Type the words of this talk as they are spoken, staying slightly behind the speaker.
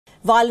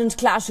Violent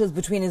clashes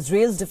between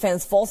Israel's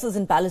defense forces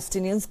and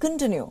Palestinians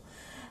continue.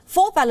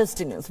 4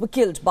 Palestinians were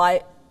killed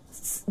by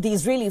the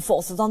Israeli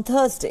forces on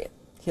Thursday.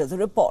 Here's a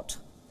report.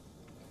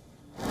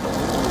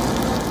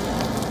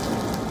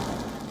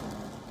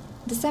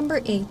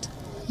 December 8,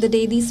 the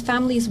day these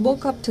families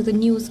woke up to the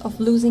news of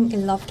losing a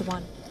loved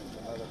one.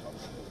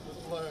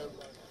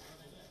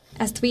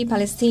 As 3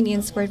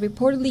 Palestinians were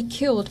reportedly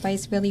killed by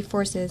Israeli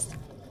forces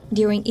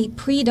during a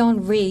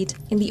pre-dawn raid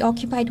in the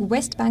occupied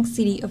West Bank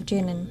city of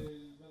Jenin.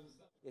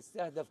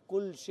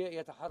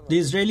 The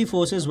Israeli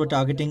forces were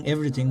targeting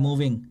everything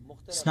moving.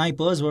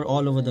 Snipers were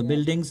all over the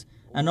buildings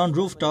and on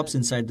rooftops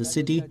inside the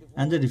city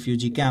and the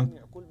refugee camp.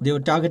 They were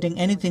targeting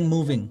anything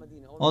moving,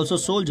 also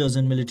soldiers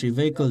and military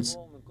vehicles.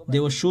 They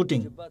were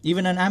shooting.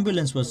 Even an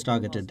ambulance was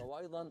targeted.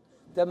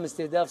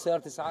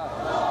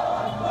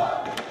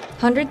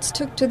 Hundreds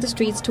took to the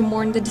streets to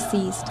mourn the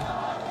deceased,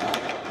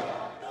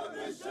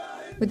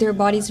 with their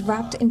bodies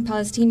wrapped in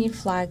Palestinian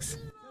flags.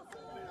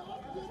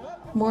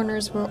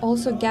 Mourners were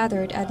also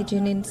gathered at the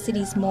Jenin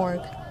city's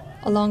morgue,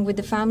 along with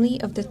the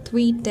family of the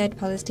 3 dead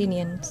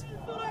Palestinians.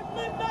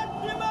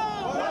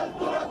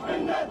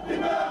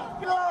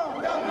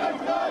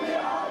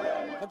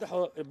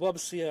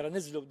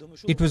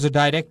 It was a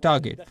direct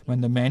target.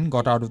 When the men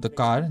got out of the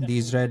car, the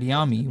Israeli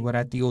army were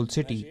at the old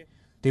city.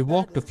 They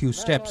walked a few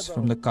steps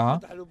from the car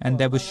and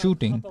there was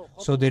shooting,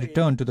 so they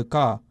returned to the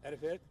car,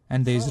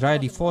 and the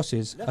Israeli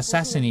forces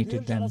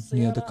assassinated them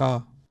near the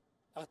car.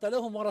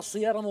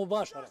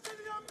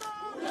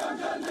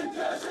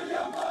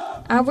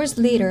 Hours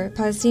later,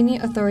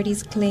 Palestinian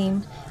authorities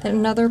claim that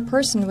another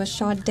person was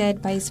shot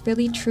dead by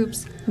Israeli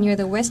troops near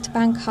the West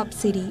Bank hub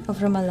city of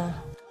Ramallah.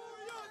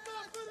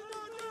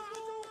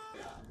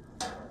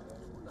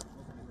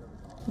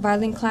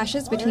 Violent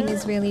clashes between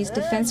Israelis'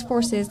 defense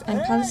forces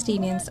and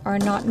Palestinians are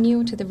not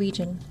new to the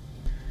region.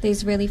 The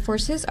Israeli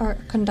forces are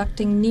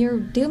conducting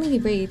near-daily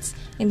raids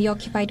in the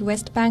occupied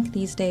West Bank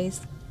these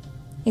days.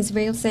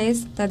 Israel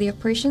says that the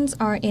operations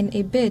are in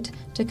a bid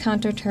to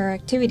counter terror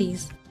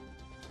activities.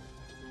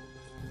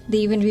 They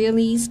even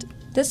released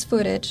this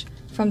footage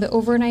from the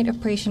overnight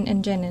operation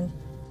in Jenin,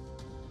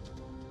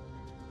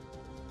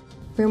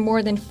 where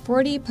more than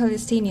 40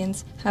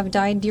 Palestinians have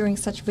died during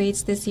such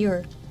raids this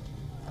year.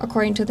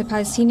 According to the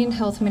Palestinian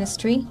Health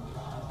Ministry,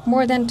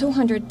 more than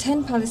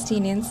 210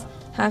 Palestinians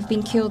have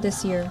been killed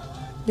this year.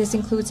 This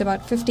includes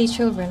about 50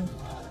 children.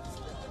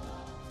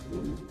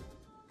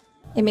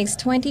 It makes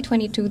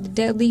 2022 the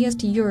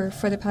deadliest year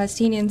for the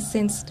Palestinians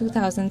since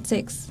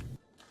 2006.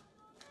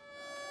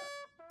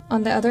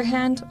 On the other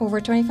hand,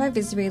 over 25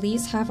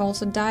 Israelis have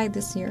also died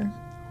this year.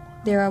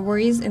 There are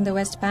worries in the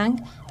West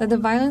Bank that the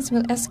violence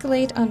will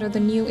escalate under the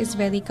new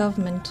Israeli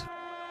government.